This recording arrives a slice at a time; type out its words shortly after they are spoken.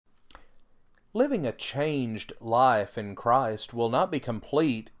Living a changed life in Christ will not be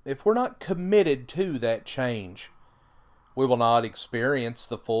complete if we're not committed to that change. We will not experience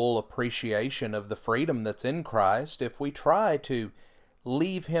the full appreciation of the freedom that's in Christ if we try to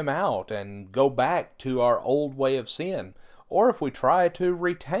leave Him out and go back to our old way of sin, or if we try to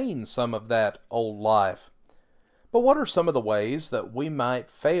retain some of that old life. But what are some of the ways that we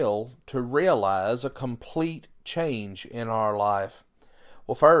might fail to realize a complete change in our life?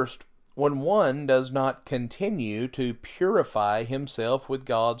 Well, first, when one does not continue to purify himself with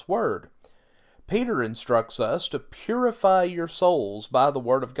God's Word. Peter instructs us to purify your souls by the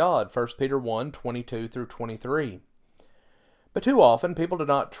Word of God, 1 Peter 1:22 through 23. But too often people do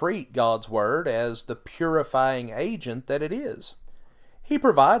not treat God's Word as the purifying agent that it is. He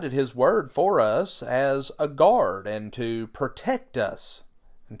provided His Word for us as a guard and to protect us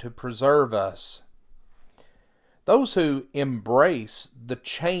and to preserve us. Those who embrace the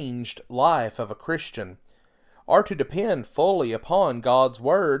changed life of a Christian are to depend fully upon God's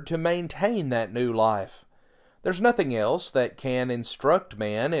Word to maintain that new life. There's nothing else that can instruct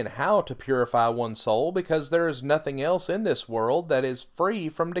man in how to purify one's soul, because there is nothing else in this world that is free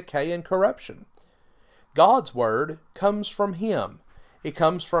from decay and corruption. God's Word comes from Him. It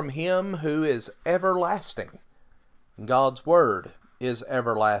comes from Him who is everlasting. God's Word is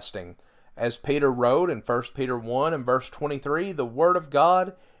everlasting. As Peter wrote in 1 Peter 1 and verse 23, the Word of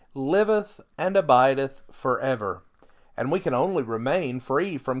God liveth and abideth forever. And we can only remain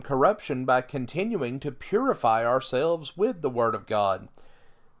free from corruption by continuing to purify ourselves with the Word of God.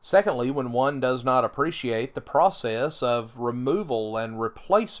 Secondly, when one does not appreciate the process of removal and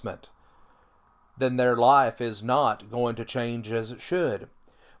replacement, then their life is not going to change as it should.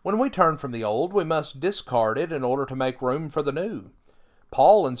 When we turn from the old, we must discard it in order to make room for the new.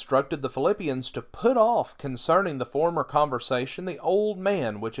 Paul instructed the Philippians to put off concerning the former conversation the old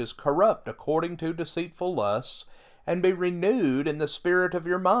man which is corrupt according to deceitful lusts, and be renewed in the spirit of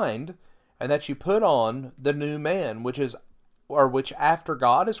your mind, and that you put on the new man which after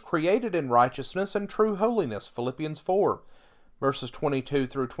God is created in righteousness and true holiness. Philippians 4, verses 22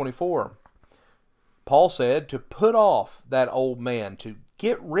 through 24. Paul said to put off that old man, to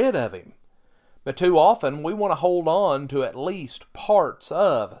get rid of him. But too often we want to hold on to at least parts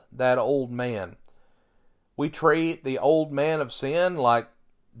of that old man. We treat the old man of sin like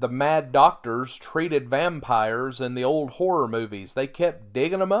the mad doctors treated vampires in the old horror movies. They kept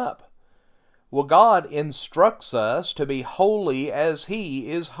digging them up. Well, God instructs us to be holy as He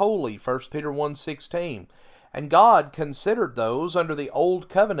is holy, 1 Peter 1:16. And God considered those under the old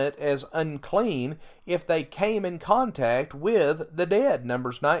covenant as unclean if they came in contact with the dead,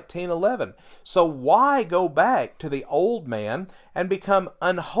 Numbers 19:11. So why go back to the old man and become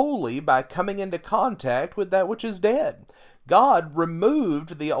unholy by coming into contact with that which is dead? God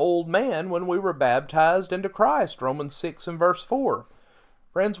removed the old man when we were baptized into Christ, Romans 6 and verse 4.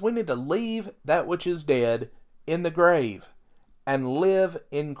 Friends, we need to leave that which is dead in the grave and live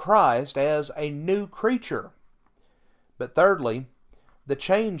in Christ as a new creature. But thirdly, the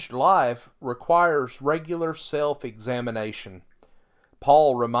changed life requires regular self-examination.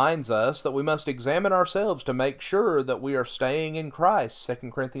 Paul reminds us that we must examine ourselves to make sure that we are staying in Christ,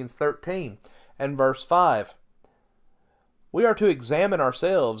 2 Corinthians 13 and verse 5. We are to examine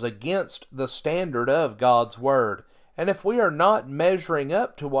ourselves against the standard of God's Word, and if we are not measuring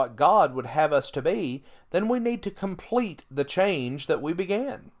up to what God would have us to be, then we need to complete the change that we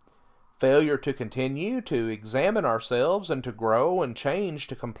began. Failure to continue to examine ourselves and to grow and change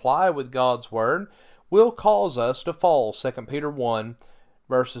to comply with God's Word will cause us to fall, 2 Peter 1,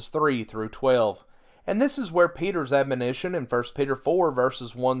 verses 3 through 12. And this is where Peter's admonition in 1 Peter 4,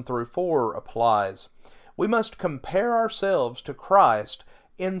 verses 1 through 4 applies. We must compare ourselves to Christ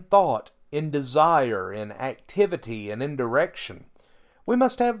in thought, in desire, in activity, and in direction. We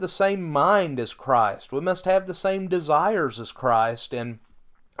must have the same mind as Christ. We must have the same desires as Christ in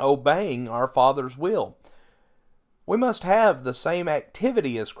obeying our Father's will. We must have the same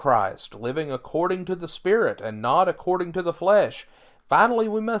activity as Christ, living according to the Spirit and not according to the flesh. Finally,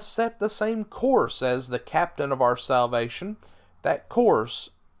 we must set the same course as the captain of our salvation, that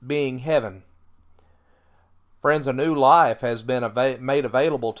course being heaven. Friends, a new life has been made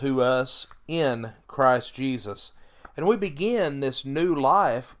available to us in Christ Jesus, and we begin this new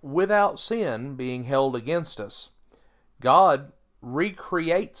life without sin being held against us. God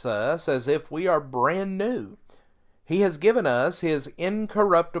recreates us as if we are brand new. He has given us His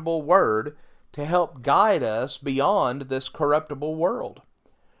incorruptible Word to help guide us beyond this corruptible world.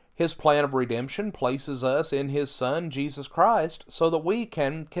 His plan of redemption places us in His Son, Jesus Christ, so that we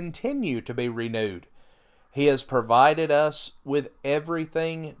can continue to be renewed. He has provided us with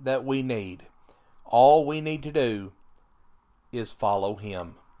everything that we need. All we need to do is follow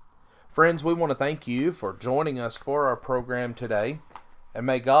Him. Friends, we want to thank you for joining us for our program today, and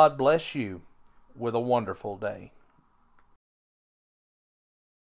may God bless you with a wonderful day.